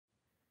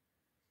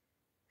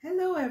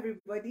Hello,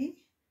 everybody,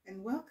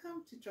 and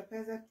welcome to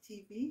Trapeza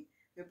TV.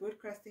 We're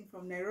broadcasting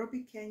from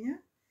Nairobi, Kenya,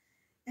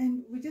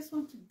 and we just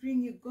want to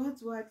bring you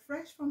God's word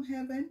fresh from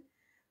heaven.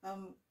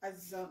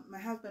 As my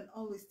husband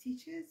always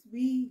teaches,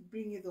 we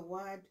bring you the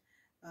word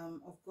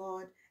of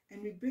God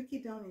and we break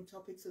it down in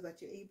topics so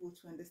that you're able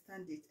to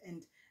understand it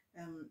and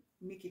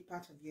make it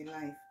part of your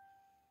life.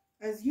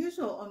 As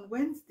usual, on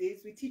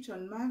Wednesdays, we teach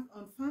on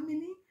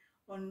family,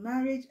 on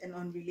marriage, and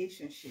on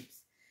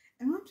relationships.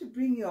 I want to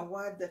bring you a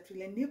word that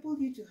will enable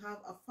you to have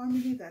a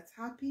family that's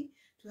happy,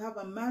 to have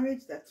a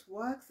marriage that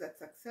works, that's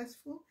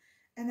successful.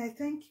 And I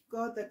thank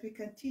God that we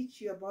can teach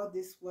you about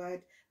this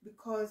word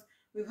because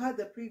we've had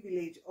the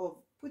privilege of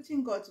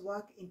putting God's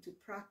work into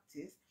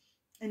practice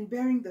and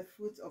bearing the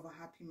fruits of a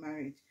happy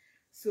marriage.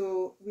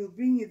 So we'll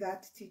bring you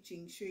that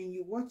teaching, showing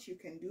you what you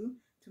can do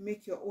to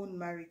make your own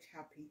marriage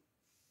happy.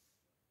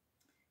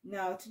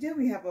 Now, today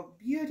we have a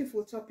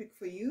beautiful topic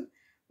for you.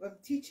 We're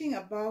teaching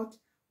about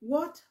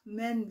what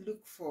men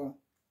look for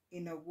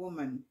in a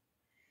woman.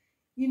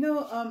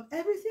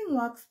 Everything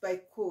works by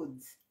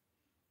codes.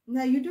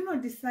 Now, you do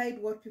not decide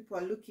what people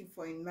are looking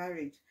for in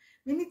marriage.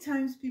 Many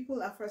times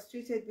people are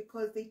frustrated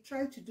because they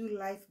try to do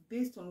life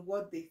based on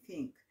what they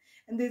think.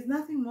 And there's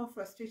nothing more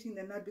frustrating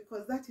than that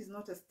because that is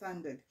not a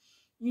standard.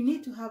 You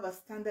need to have a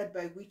standard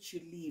by which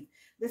you live.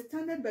 The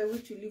standard by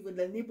which you live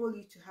will enable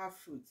you to have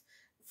fruit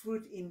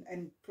in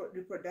and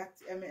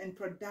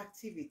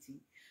productivity.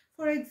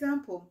 For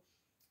example,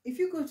 if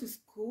you go to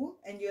school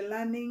and you're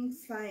learning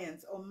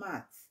science or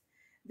maths,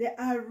 there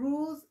are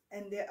rules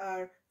and there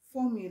are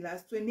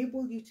formulas to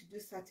enable you to do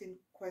certain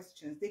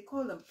questions. They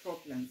call them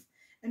problems.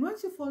 And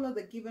once you follow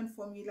the given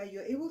formula,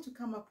 you're able to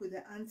come up with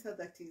the answer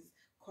that is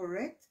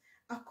correct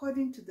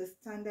according to the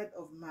standard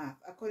of math,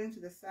 according to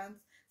the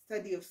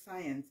study of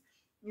science.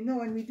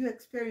 When we do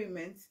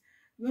experiments,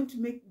 we want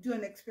to do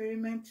an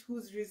experiment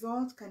whose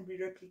results can be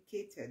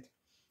replicated.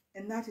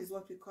 And that is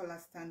what we call a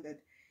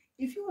standard.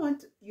 If you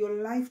want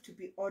your life to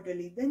be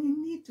orderly, then you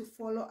need to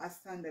follow a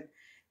standard.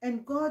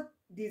 And God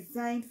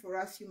designed for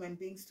us human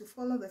beings to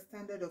follow the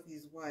standard of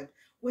His word.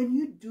 When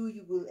you do,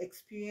 you will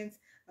experience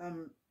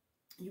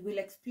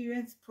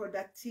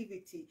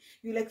productivity,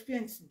 you'll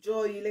experience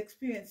joy, you'll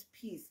experience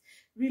peace.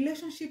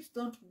 Relationships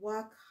don't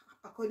work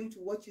according to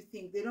what you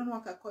think. They don't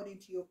work according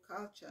to your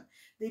culture.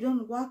 They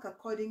don't work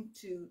according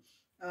to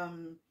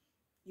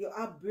your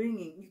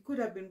upbringing. You could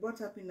have been brought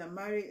up in a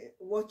marriage,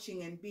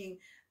 watching and being,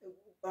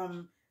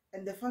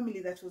 and the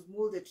family that was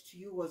molded to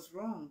you was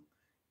wrong.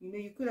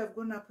 You could have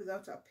grown up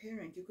without a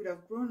parent. You could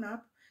have grown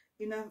up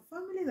in a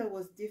family that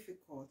was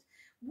difficult.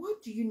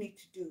 What do you need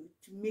to do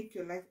to make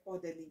your life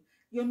orderly?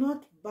 You're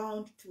not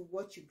bound to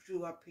what you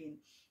grew up in.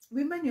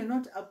 Women, you're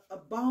not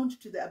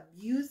bound to the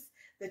abuse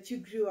that you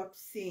grew up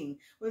seeing,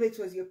 whether it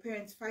was your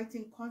parents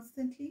fighting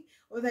constantly,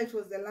 whether it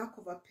was the lack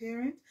of a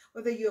parent,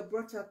 whether you were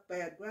brought up by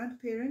a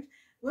grandparent,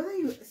 whether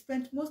you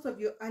spent most of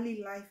your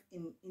early life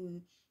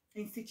in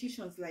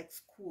institutions like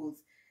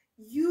schools.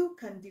 You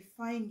can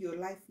define your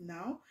life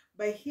now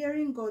by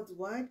hearing God's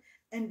word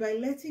and by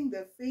letting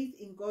the faith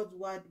in God's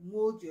word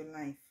mold your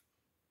life.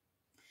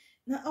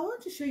 Now, I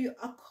want to show you,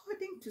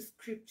 according to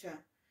scripture,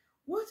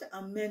 what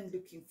are men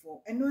looking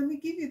for? And when we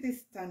give you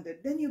this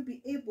standard, then you'll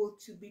be able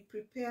to be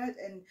prepared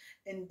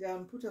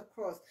and put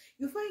across.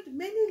 You find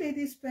many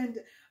ladies spend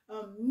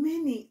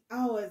many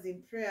hours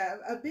in prayer.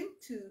 I've been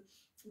to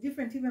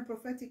different even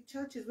prophetic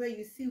churches where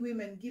you see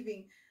women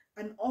giving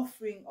an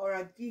offering or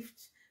a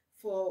gift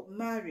for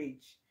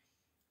marriage.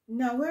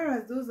 Now,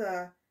 whereas those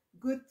are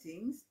good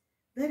things,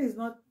 that is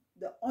not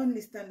the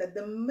only standard.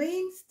 The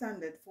main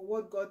standard for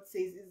what God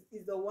says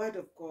is the word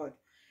of God.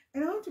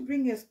 And I want to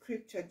bring you a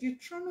scripture,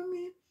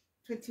 Deuteronomy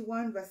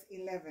 21 verse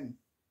 11.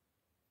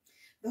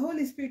 The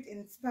Holy Spirit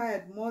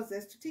inspired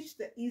Moses to teach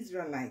the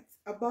Israelites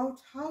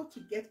about how to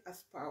get a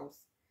spouse.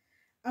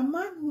 A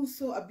man who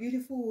saw a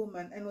beautiful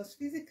woman and was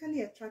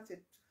physically attracted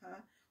to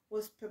her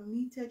was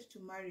permitted to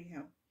marry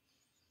her.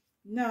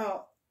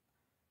 Now,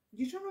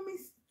 Deuteronomy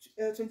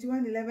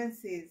 21:11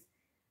 says,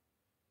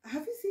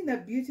 have you seen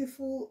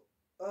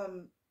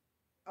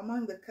among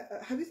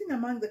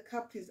the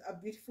captives a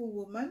beautiful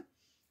woman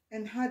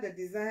and had a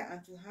desire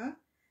unto her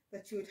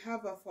that you would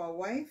have her for a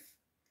wife?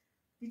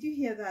 Did you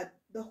hear that?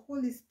 The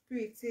Holy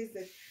Spirit says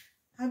that,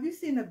 have you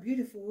seen a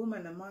beautiful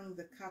woman among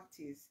the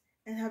captives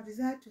and have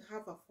desired to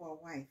have her for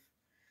a wife?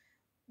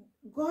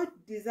 God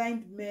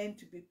designed men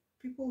to be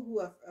people who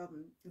are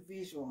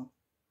visual.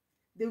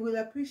 They will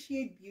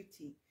appreciate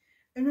beauty.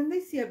 And when they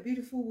see a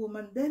beautiful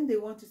woman, then they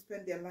want to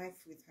spend their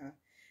life with her.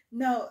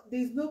 Now,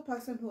 there is no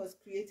person who was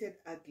created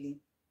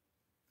ugly.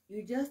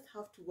 You just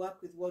have to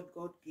work with what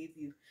God gave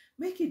you.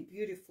 Make it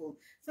beautiful.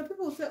 Some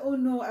people say, oh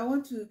no, I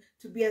want to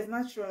be as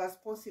natural as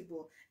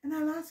possible. And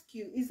I'll ask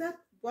you, is that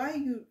why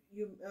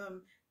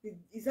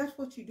is that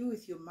what you do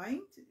with your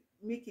mind?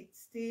 Make it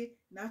stay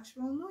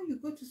natural? No, you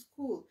go to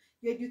school,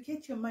 you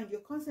educate your mind,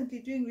 you're constantly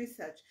doing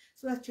research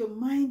so that your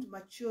mind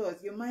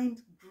matures, your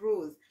mind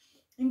grows.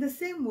 In the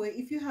same way,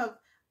 if you have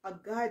a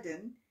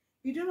garden,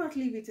 you do not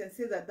leave it and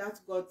say that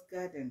that's God's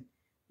garden.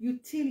 You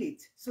till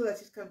it so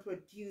that it can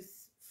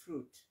produce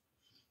fruit.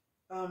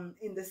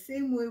 In the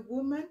same way,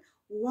 woman,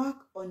 work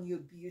on your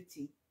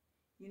beauty.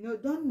 You know,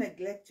 don't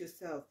neglect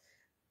yourself.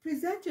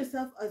 Present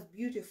yourself as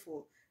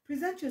beautiful.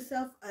 Present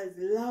yourself as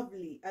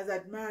lovely, as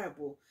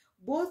admirable,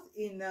 both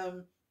in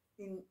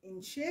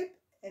shape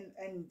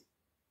and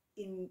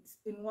in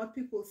what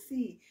people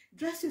see.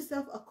 Dress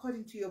yourself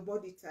according to your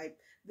body type.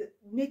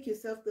 Make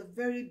yourself the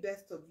very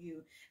best of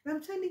you. And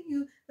I'm telling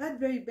you, that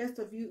very best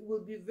of you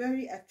will be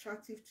very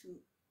attractive to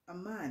a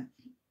man.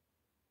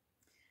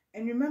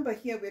 And remember,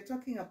 here we're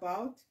talking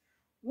about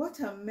what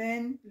are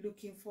men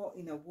looking for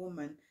in a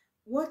woman?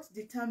 What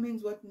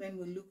determines what men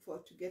will look for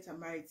to get a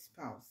married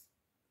spouse?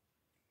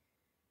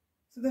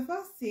 So the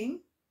first thing,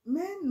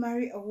 men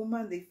marry a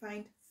woman they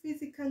find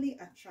physically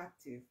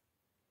attractive.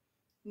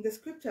 In the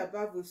scripture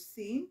above, we've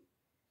seen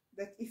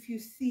that if you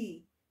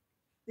see,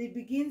 it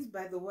begins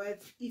by the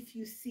words, if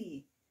you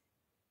see.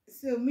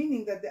 So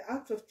meaning that the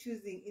act of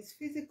choosing is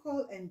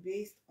physical and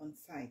based on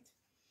sight.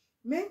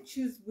 Men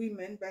choose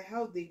women by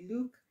how they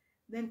look,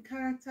 then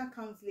character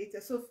comes later.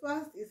 So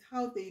first is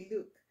how they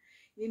look.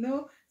 You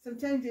know,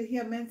 sometimes you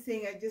hear men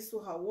saying, I just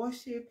saw her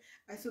worship,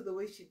 I saw the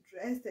way she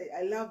dressed,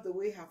 I loved the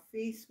way her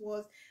face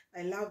was,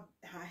 I loved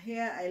her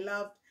hair, I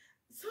loved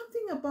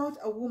something about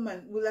a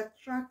woman will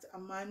attract a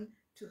man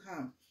to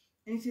her,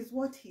 and it is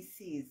what he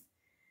sees.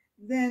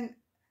 Then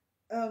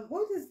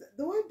what is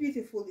the word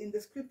beautiful in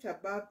the scripture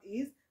above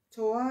is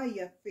toa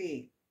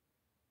yafe.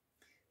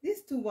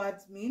 These two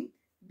words mean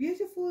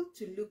beautiful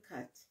to look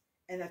at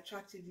and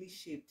attractively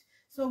shaped.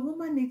 So a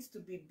woman needs to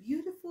be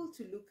beautiful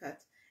to look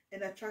at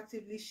and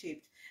attractively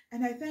shaped.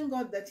 And I thank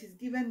God that he's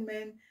given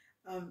men,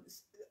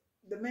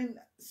 the men,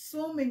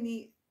 so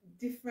many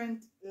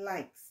different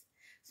likes.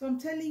 So I'm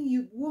telling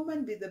you,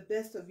 woman, be the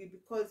best of you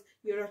because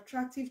you're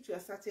attractive to a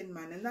certain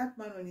man. And that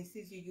man, when he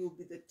sees you, you'll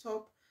be the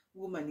top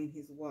woman in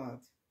his world.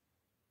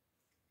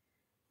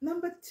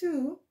 Number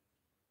two,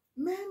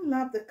 men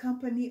love the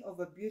company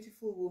of a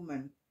beautiful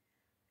woman.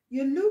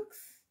 Your looks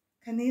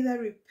can either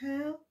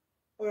repel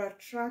or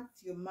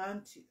attract your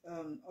man to,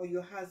 or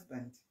your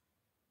husband.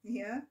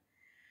 Yeah?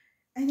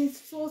 And it's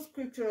so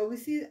scriptural. We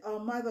see our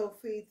mother of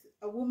faith,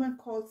 a woman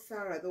called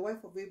Sarah, the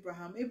wife of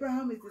Abraham.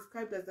 Abraham is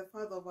described as the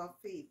father of our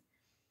faith.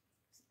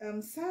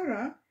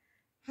 Sarah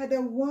had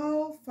a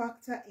wow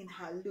factor in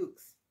her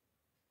looks.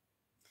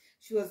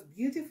 She was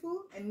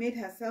beautiful and made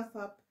herself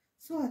up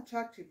so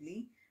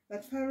attractively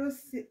that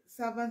Pharaoh's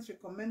servants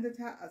recommended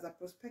her as a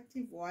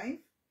prospective wife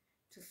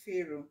to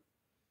Pharaoh.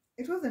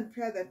 It wasn't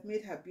prayer that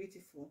made her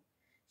beautiful.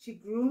 She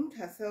groomed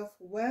herself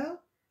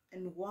well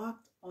and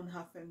worked on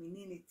her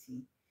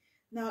femininity.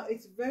 Now,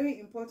 it's very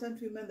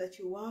important, women, that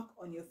you work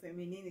on your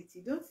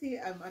femininity. Don't say,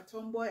 I'm a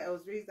tomboy, I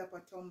was raised up a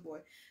tomboy.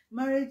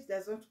 Marriage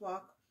doesn't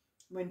work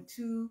when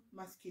two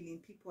masculine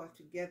people are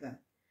together.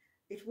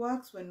 It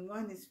works when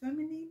one is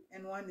feminine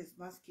and one is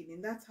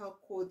masculine. That's how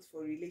codes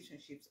for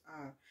relationships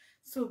are.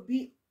 So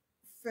be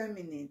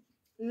feminine.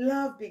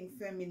 Love being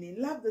feminine.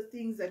 Love the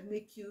things that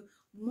make you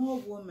more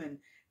woman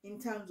in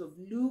terms of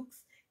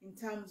looks, in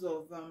terms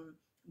of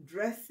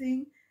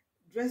dressing.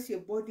 Dress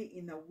your body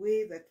in a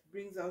way that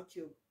brings out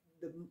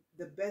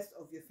the best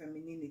of your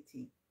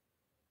femininity.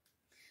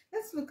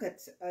 Let's look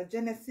at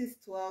Genesis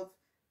 12,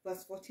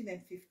 verse 14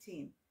 and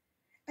 15.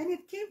 And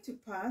it came to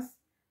pass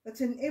that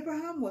when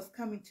Abraham was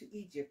coming to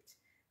Egypt,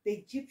 the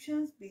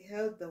Egyptians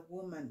beheld the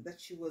woman, that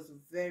she was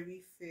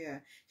very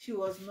fair. She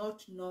was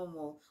not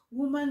normal.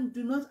 Women,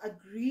 do not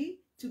agree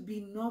to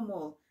be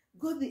normal.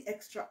 Go the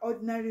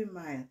extraordinary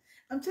mile.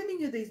 I'm telling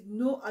you, there's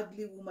no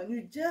ugly woman.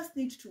 You just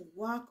need to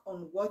work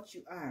on what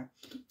you are.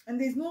 And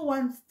there's no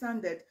one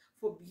standard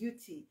for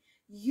beauty.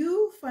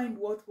 You find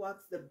what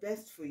works the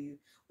best for you.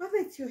 Whether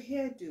it's your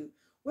hairdo,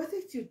 whether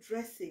it's your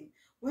dressing,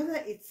 whether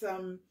it's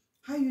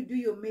how you do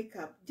your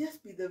makeup,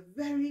 just be the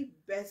very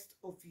best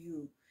of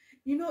you.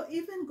 You know,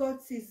 even God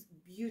sees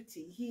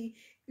beauty. He,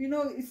 you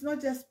know, it's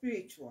not just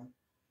spiritual.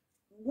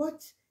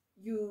 What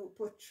you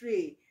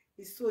portray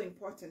is so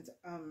important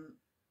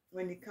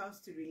when it comes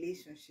to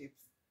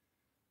relationships.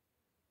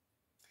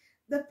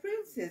 The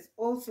princess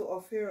also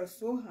of Pharaoh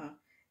saw her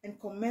and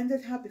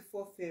commended her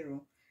before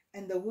Pharaoh,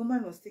 and the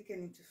woman was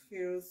taken into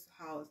Pharaoh's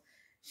house.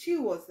 She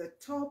was the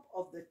top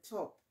of the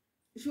top.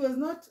 She was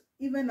not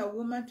even a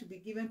woman to be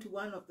given to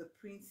one of the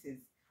princes,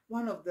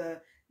 one of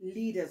the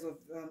leaders of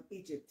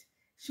Egypt.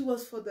 She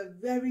was for the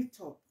very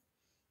top.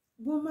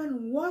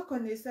 Woman, work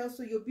on yourself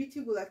so your beauty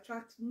will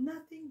attract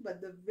nothing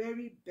but the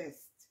very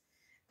best.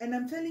 And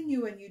I'm telling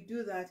you, when you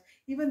do that,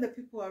 even the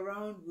people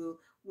around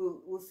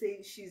will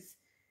say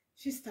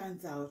she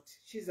stands out.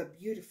 She's a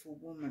beautiful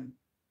woman.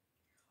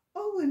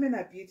 All women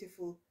are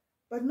beautiful,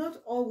 but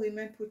not all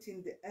women put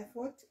in the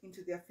effort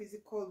into their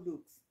physical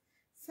looks.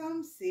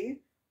 Some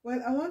say,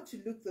 well, I want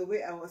to look the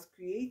way I was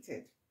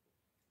created.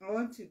 I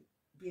want to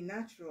be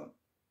natural.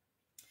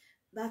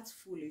 That's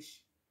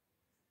foolish.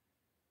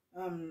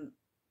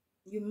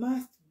 You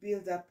must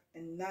build up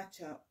and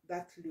nurture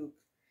that look.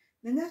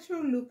 The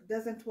natural look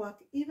doesn't work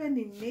even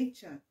in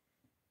nature.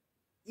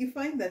 You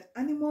find that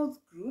animals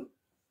grew,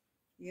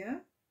 yeah,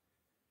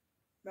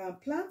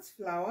 plants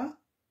flower,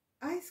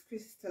 ice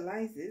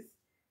crystallizes,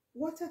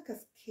 water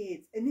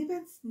cascades, and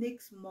even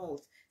snakes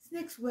molt.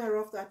 Snakes wear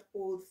off that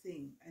old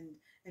thing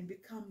and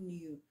become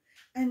new.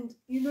 And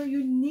you know,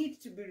 you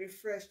need to be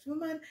refreshed.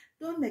 Woman,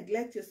 don't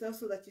neglect yourself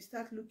so that you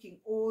start looking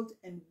old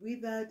and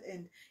withered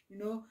and, you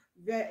know,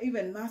 very,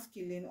 even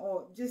masculine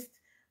or just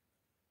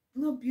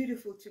not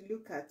beautiful to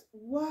look at.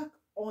 Work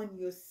on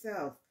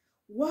yourself.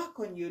 Work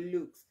on your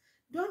looks.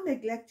 Don't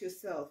neglect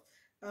yourself.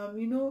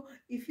 You know,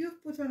 if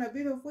you've put on a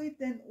bit of weight,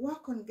 then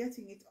work on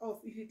getting it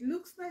off. If it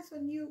looks nice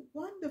on you,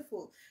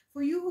 wonderful.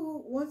 For you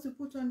who wants to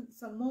put on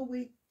some more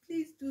weight,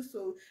 please do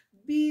so.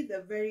 Be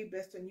the very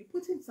best on you.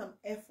 Put in some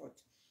effort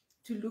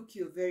to look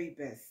your very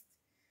best.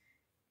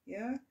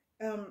 Yeah.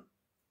 Um,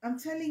 I'm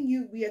telling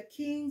you, we are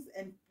kings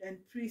and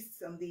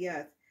priests on the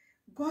earth.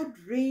 God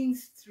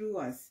reigns through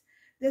us.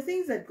 The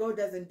things that God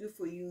doesn't do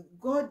for you,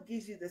 God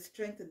gives you the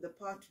strength and the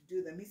power to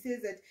do them. He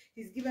says that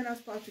He's given us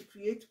power to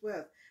create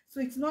wealth. So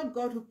it's not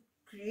God who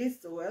creates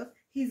the wealth.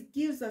 He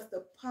gives us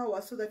the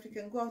power so that we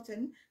can go out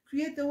and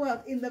create the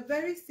wealth. In the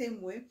very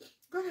same way,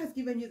 God has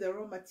given you the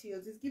raw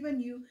materials. He's given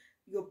you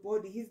your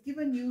body. He's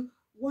given you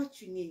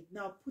what you need.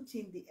 Now put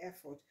in the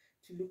effort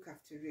to look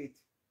after it.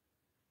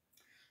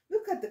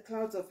 Look at the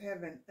clouds of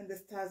heaven and the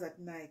stars at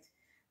night.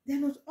 They're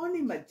not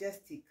only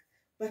majestic,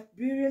 but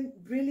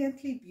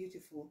brilliantly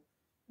beautiful.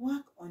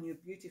 Work on your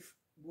beautiful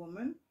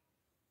woman.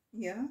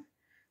 Yeah.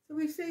 So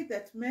we say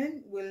that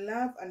men will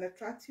love an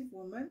attractive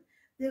woman.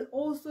 They'll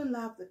also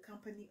love the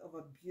company of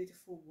a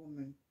beautiful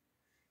woman.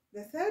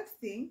 The third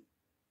thing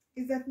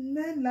is that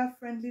men love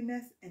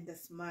friendliness and a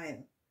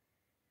smile.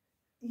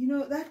 You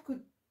know, that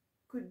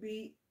could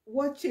be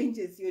what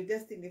changes your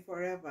destiny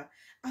forever.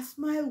 A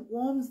smile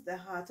warms the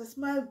heart. A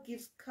smile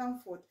gives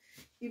comfort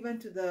even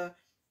to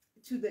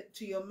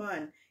your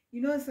man.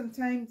 You know,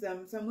 sometimes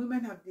some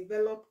women have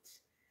developed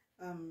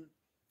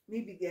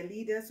maybe they're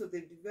leaders, so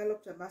they've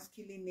developed a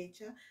masculine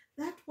nature.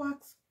 That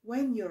works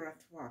when you're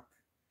at work.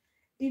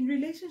 In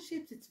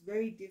relationships, it's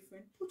very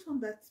different. Put on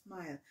that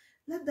smile.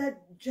 Let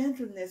that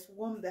gentleness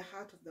warm the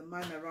heart of the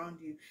man around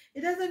you.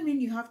 It doesn't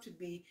mean you have to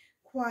be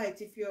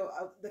quiet. If you're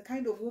the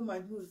kind of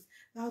woman who's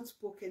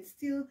outspoken,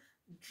 still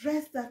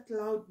dress that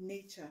loud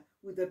nature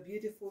with a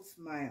beautiful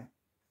smile.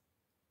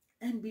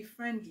 And be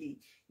friendly.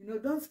 You know,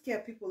 don't scare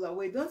people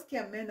away. Don't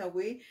scare men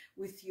away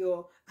with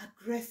your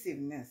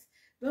aggressiveness.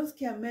 Don't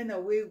scare men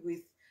away with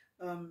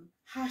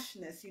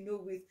harshness, you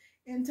know, with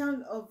in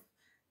terms of,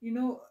 you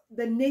know,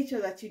 the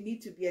nature that you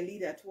need to be a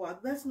leader at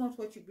work. That's not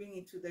what you bring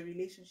into the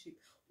relationship.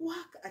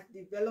 Work at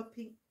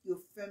developing your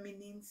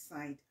feminine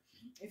side.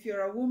 If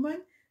you're a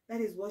woman,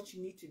 that is what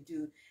you need to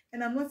do.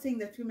 And I'm not saying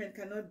that women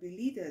cannot be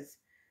leaders.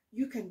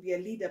 You can be a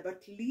leader,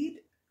 but lead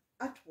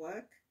at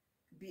work,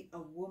 be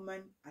a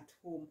woman at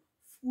home,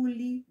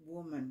 fully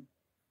woman.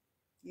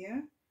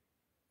 Yeah.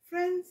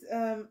 Friends,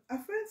 a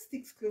friend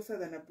sticks closer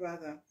than a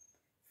brother.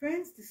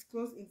 Friends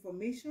disclose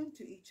information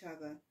to each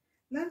other.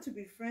 Learn to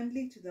be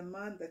friendly to the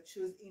man that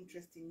shows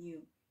interest in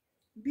you.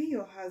 Be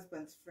your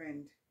husband's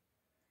friend.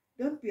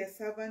 Don't be a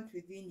servant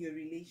within your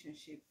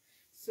relationship.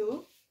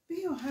 So,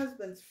 be your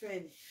husband's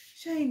friend.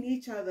 Share in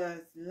each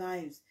other's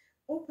lives.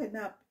 Open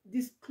up.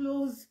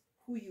 Disclose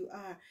who you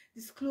are.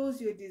 Disclose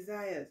your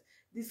desires.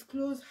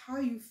 Disclose how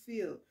you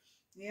feel.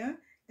 Yeah?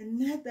 And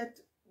let that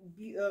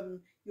be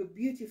your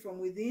beauty from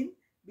within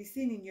be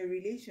seen in your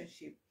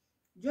relationship.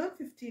 John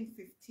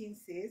 15:15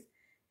 says,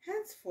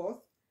 henceforth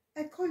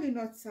I call you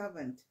not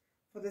servant,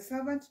 for the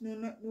servant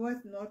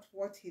knoweth not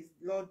what his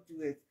Lord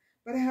doeth,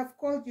 but I have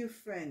called you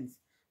friends.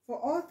 For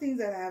all things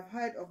that I have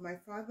heard of my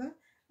Father,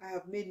 I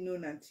have made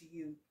known unto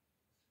you.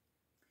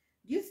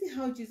 Do you see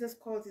how Jesus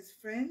calls his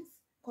friends,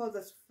 calls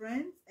us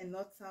friends and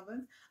not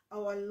servants?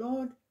 Our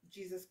Lord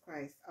Jesus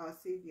Christ, our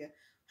Savior,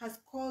 has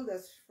called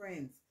us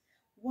friends.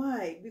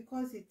 Why?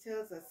 Because he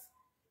tells us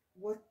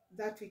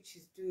that which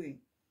he's doing.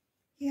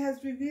 He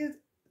has revealed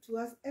to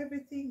us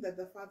everything that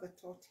the Father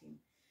taught him.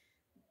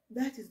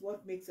 That is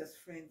what makes us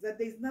friends. That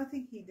there is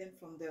nothing hidden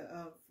from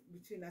the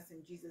between us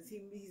and Jesus.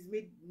 He's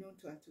made known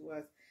unto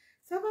us.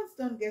 Servants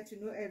don't get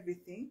to know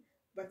everything,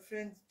 but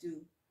friends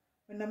do.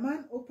 When a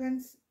man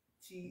opens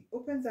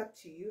up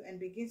to you and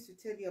begins to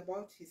tell you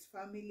about his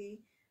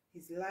family,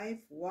 his life,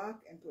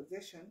 work, and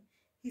possession,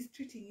 he's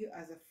treating you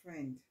as a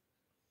friend.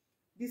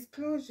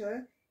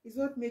 Disclosure is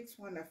what makes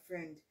one a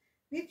friend.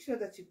 Make sure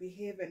that you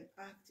behave and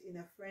act in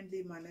a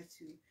friendly manner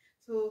too.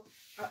 So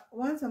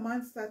once a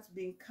man starts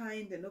being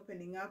kind and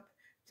opening up,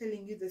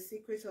 telling you the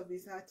secrets of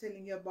his heart,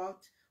 telling you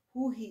about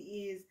who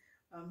he is,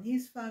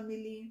 his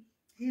family,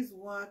 his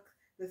work,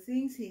 the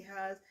things he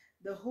has,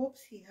 the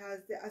hopes he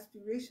has, the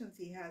aspirations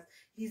he has,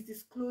 he's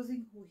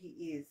disclosing who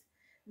he is.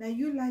 Now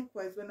you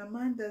likewise, when a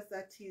man does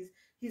that,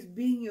 he's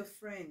being your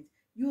friend.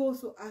 You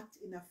also act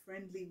in a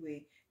friendly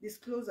way.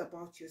 Disclose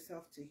about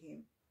yourself to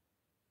him.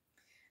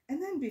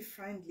 And then be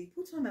friendly.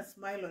 Put on a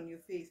smile on your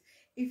face.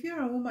 If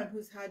you're a woman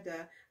who's had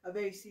a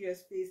very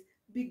serious face,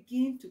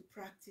 begin to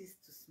practice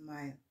to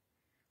smile.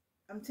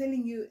 I'm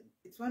telling you,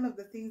 it's one of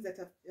the things that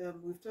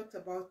we've talked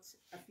about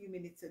a few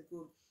minutes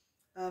ago.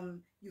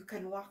 You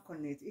can work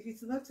on it. If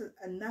it's not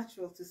a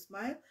natural to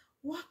smile,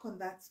 Work on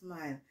that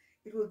smile.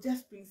 It will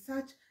just bring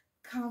such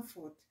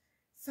comfort,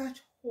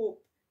 such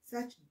hope,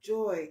 such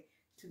joy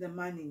to the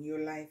man in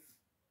your life.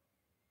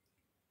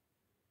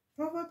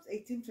 Proverbs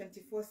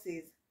 18:24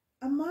 says,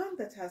 "A man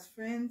that has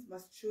friends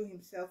must show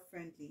himself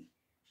friendly.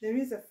 There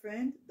is a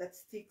friend that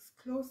sticks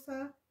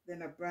closer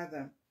than a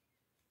brother."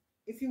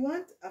 If you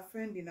want a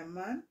friend in a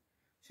man,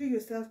 show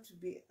yourself to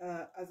be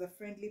as a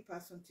friendly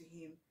person to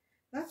him.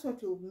 That's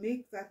what will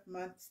make that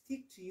man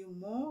stick to you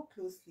more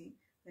closely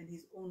than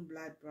his own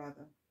blood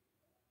brother.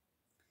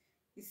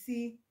 You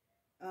see,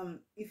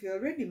 if you're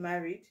already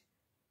married,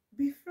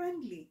 be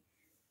friendly.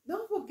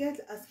 Don't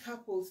forget as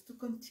couples to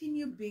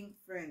continue being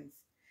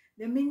friends.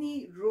 There are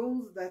many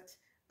roles that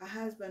a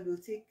husband will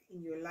take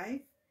in your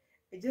life.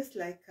 Just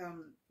like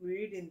we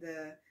read in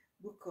the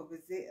book of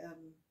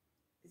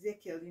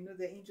Ezekiel, you know,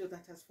 the angel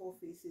that has four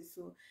faces.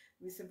 So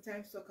we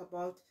sometimes talk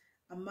about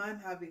a man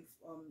having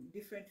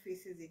different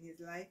faces in his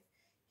life.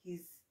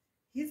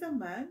 He's a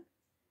man,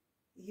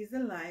 he's a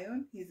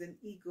lion, he's an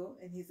eagle,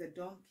 and he's a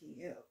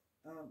donkey,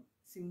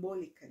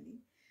 symbolically,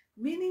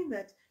 meaning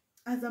that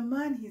as a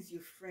man, he's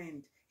your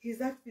friend. He's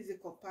that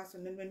physical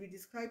person. And when we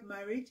describe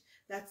marriage,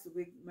 that's the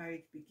way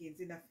marriage begins,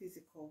 in a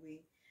physical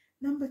way.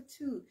 Number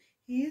two,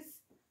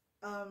 he's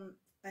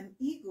an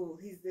eagle.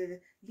 He's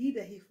the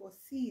leader. He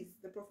foresees.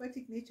 The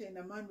prophetic nature in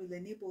a man will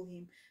enable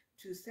him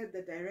to set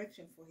the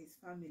direction for his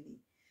family.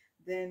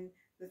 Then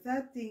the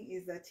third thing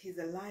is that he's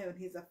a lion.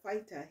 He's a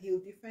fighter. He'll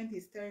defend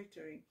his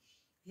territory.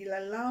 He'll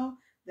allow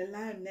the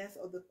lioness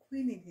or the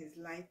queen in his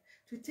life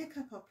to take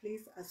up her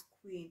place as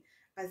queen,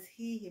 as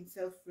he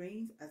himself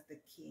reigns as the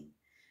king.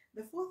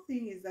 The fourth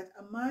thing is that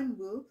a man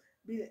will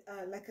be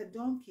like a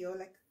donkey or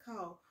like a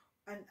cow,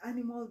 an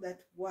animal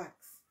that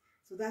works.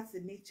 So that's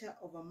the nature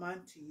of a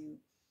man to you.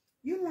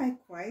 You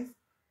likewise,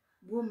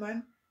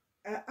 woman,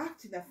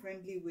 act in a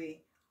friendly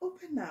way.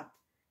 Open up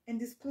and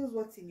disclose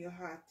what's in your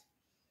heart.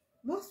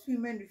 Most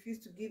women refuse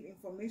to give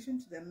information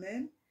to the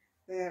men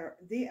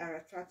they are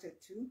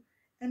attracted to,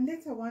 and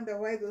later wonder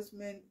why those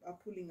men are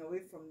pulling away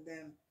from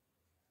them.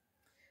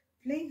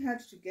 Playing hard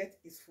to get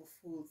is for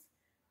fools.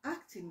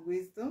 Act in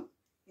wisdom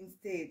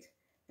instead,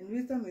 and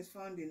wisdom is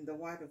found in the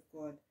Word of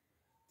God,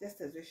 just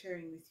as we're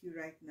sharing with you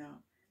right now.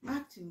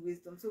 Act in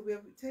wisdom. So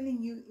we're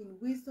telling you, in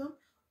wisdom,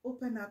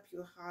 open up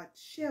your heart,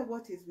 share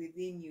what is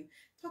within you,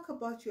 talk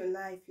about your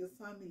life, your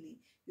family,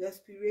 your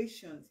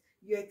aspirations,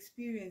 your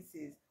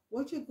experiences,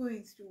 what you're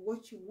going through,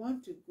 what you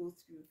want to go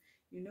through,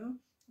 you know,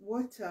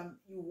 what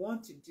you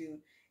want to do.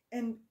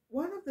 And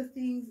one of the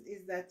things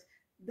is that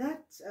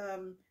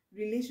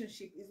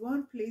relationship is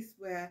one place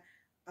where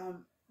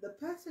the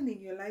person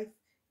in your life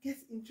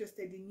gets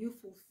interested in you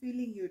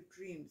fulfilling your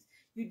dreams.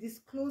 You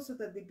disclose so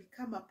that they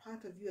become a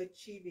part of you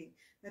achieving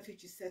that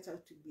which you set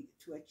out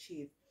to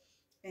achieve.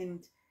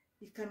 And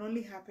it can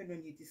only happen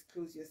when you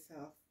disclose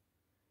yourself.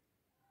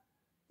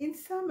 In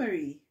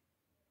summary,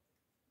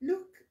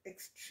 look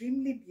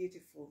extremely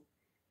beautiful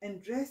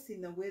and dress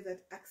in a way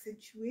that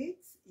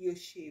accentuates your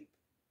shape.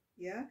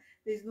 Yeah,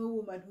 there's no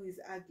woman who is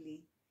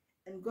ugly,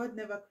 and God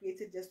never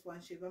created just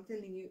one shape. I'm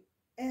telling you,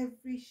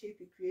 every shape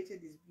He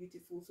created is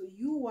beautiful. So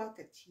you work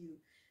at you,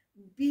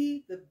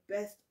 be the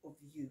best of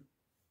you.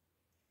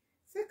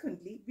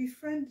 Secondly, be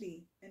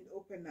friendly and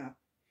open up.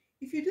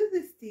 If you do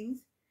these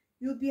things,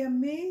 you'll be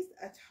amazed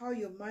at how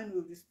your man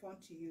will respond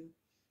to you.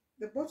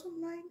 The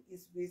bottom line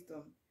is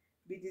wisdom.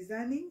 Be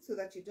discerning so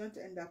that you don't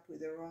end up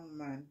with the wrong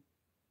man.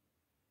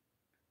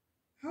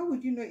 How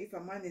would you know if a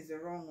man is the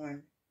wrong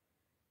one?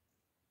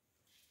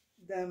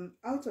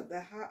 Out of the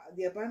heart,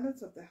 the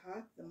abundance of the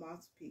heart, the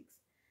mouth speaks.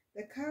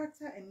 The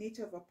character and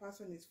nature of a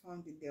person is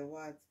found in their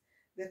words.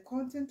 The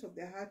content of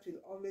their heart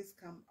will always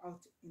come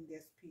out in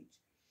their speech.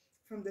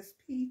 From the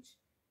speech,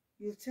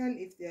 you'll tell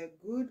if they are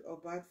good or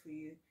bad for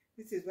you.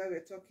 This is why we're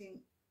talking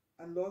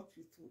a lot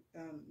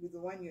with the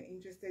one you're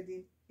interested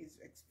in. Is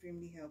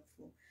extremely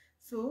helpful.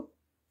 So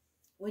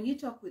when you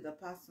talk with a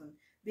person,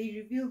 they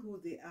reveal who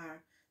they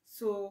are.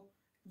 So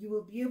you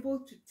will be able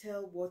to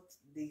tell what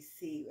they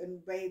say,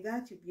 and by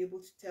that you'll be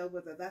able to tell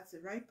whether that's the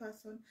right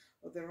person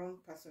or the wrong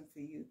person for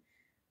you.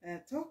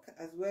 Talk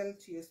as well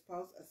to your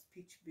spouse as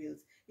speech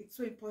builds. It's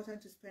so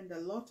important to spend a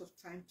lot of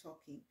time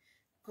talking,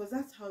 because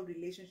that's how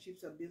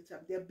relationships are built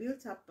up. They're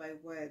built up by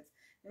words.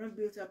 They're not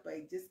built up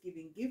by just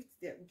giving gifts.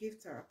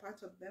 Gifts are a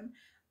part of them,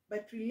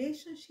 but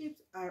relationships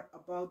are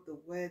about the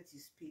words you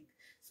speak.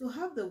 So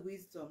have the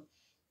wisdom.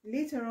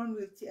 Later on,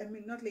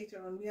 not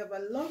later on, we have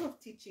a lot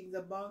of teachings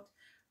about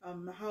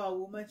how a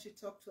woman should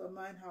talk to a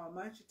man, how a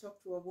man should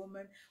talk to a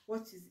woman,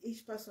 what is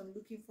each person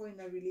looking for in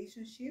a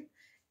relationship,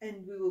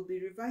 and we will be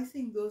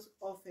revising those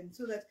often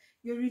so that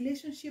your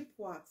relationship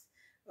works.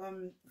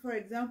 For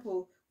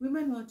example,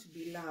 women want to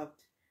be loved,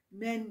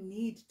 men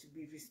need to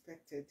be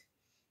respected.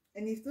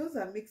 And if those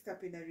are mixed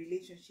up in a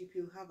relationship,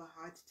 you'll have a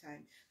hard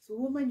time. So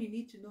woman, you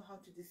need to know how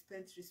to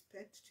dispense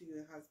respect to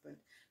your husband.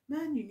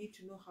 Man, you need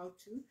to know how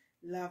to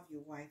love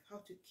your wife,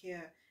 how to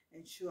care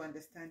and show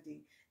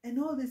understanding. And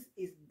all this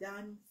is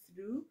done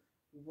through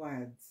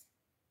words.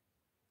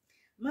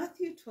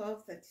 Matthew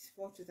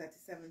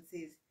 12:34-37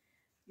 says,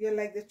 "You're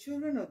like the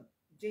children of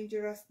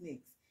dangerous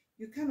snakes.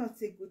 You cannot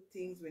say good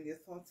things when your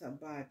thoughts are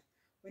bad.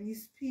 When you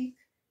speak,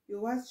 your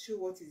words show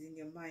what is in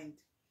your mind.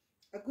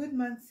 A good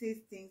man says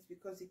things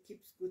because he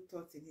keeps good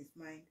thoughts in his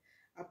mind.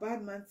 A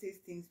bad man says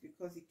things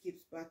because he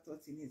keeps bad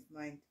thoughts in his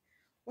mind.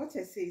 What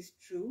I say is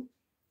true.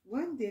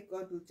 One day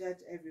God will judge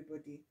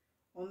everybody.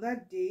 On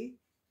that day,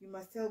 you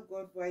must tell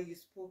God why you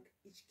spoke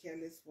each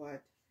careless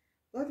word.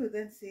 God will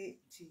then say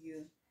to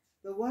you,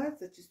 the words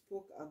that you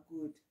spoke are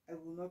good, I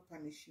will not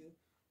punish you.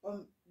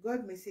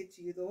 God may say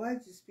to you, the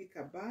words you speak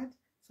are bad,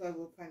 so I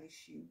will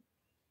punish you.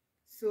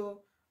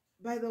 So,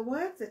 by the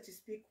words that you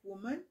speak,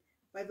 woman,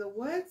 by the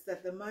words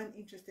that the man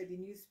interested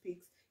in you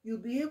speaks, you'll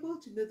be able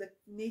to know the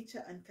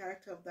nature and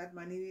character of that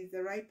man. He is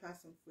the right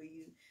person for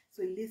you.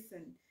 So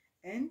listen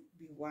and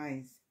be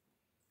wise.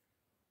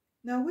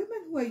 Now,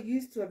 women who are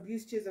used to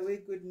abuse chase away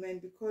good men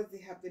because they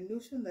have the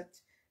notion that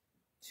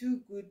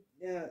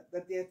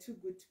that they are too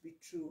good to be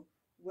true.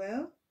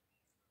 Well,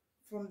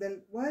 from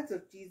the words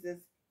of Jesus,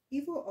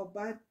 evil or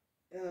bad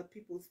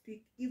people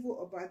speak evil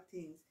or bad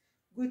things.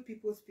 Good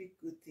people speak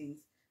good things.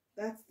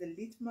 That's the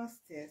litmus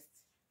test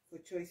for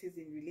choices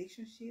in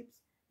relationships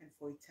and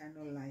for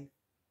eternal life.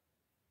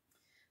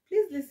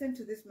 Please listen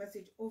to this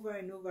message over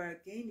and over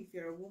again if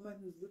you're a woman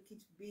who's looking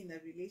to be in a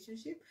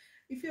relationship.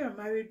 If you're a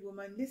married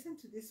woman, listen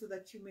to this so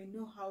that you may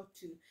know how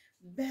to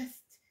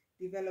best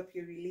develop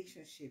your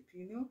relationship.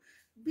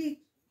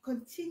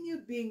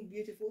 Continue being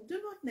beautiful. Do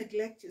not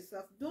neglect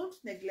yourself. Don't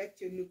neglect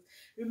your looks.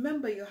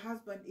 Remember, your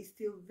husband is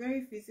still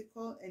very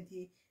physical, and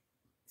he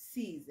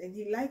sees and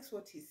he likes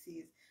what he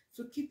sees.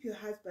 So keep your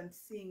husband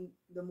seeing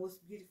the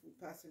most beautiful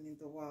person in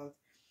the world.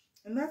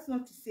 And that's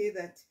not to say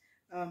that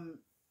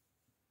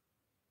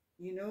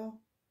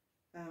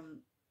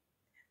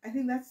I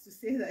think that's to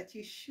say that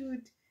you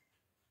should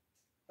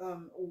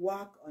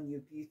work on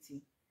your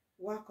beauty,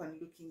 work on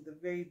looking the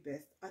very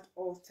best at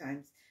all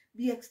times.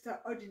 Be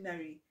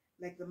extraordinary,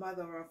 like the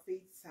mother of our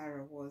faith,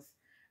 Sarah, was,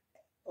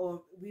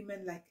 or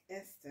women like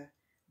Esther.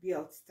 Be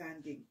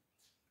outstanding.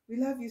 We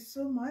love you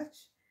so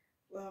much.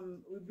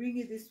 We bring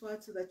you this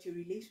word so that your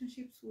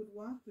relationships would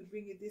work. We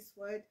bring you this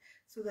word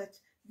so that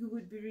you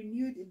would be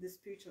renewed in the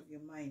spirit of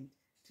your mind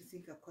to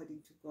think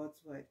according to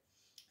God's word.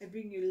 I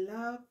bring you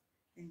love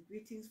and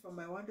greetings from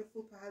my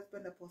wonderful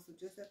husband, Apostle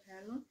Joseph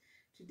Hallon.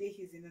 Today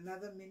he's in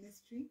another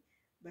ministry,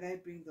 but I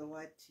bring the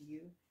word to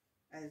you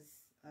as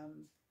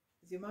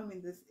your mom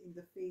in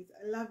the faith.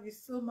 I love you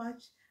so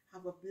much.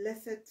 Have a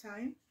blessed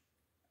time,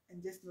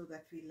 and just know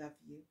that we love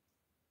you.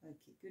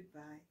 Okay,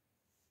 goodbye.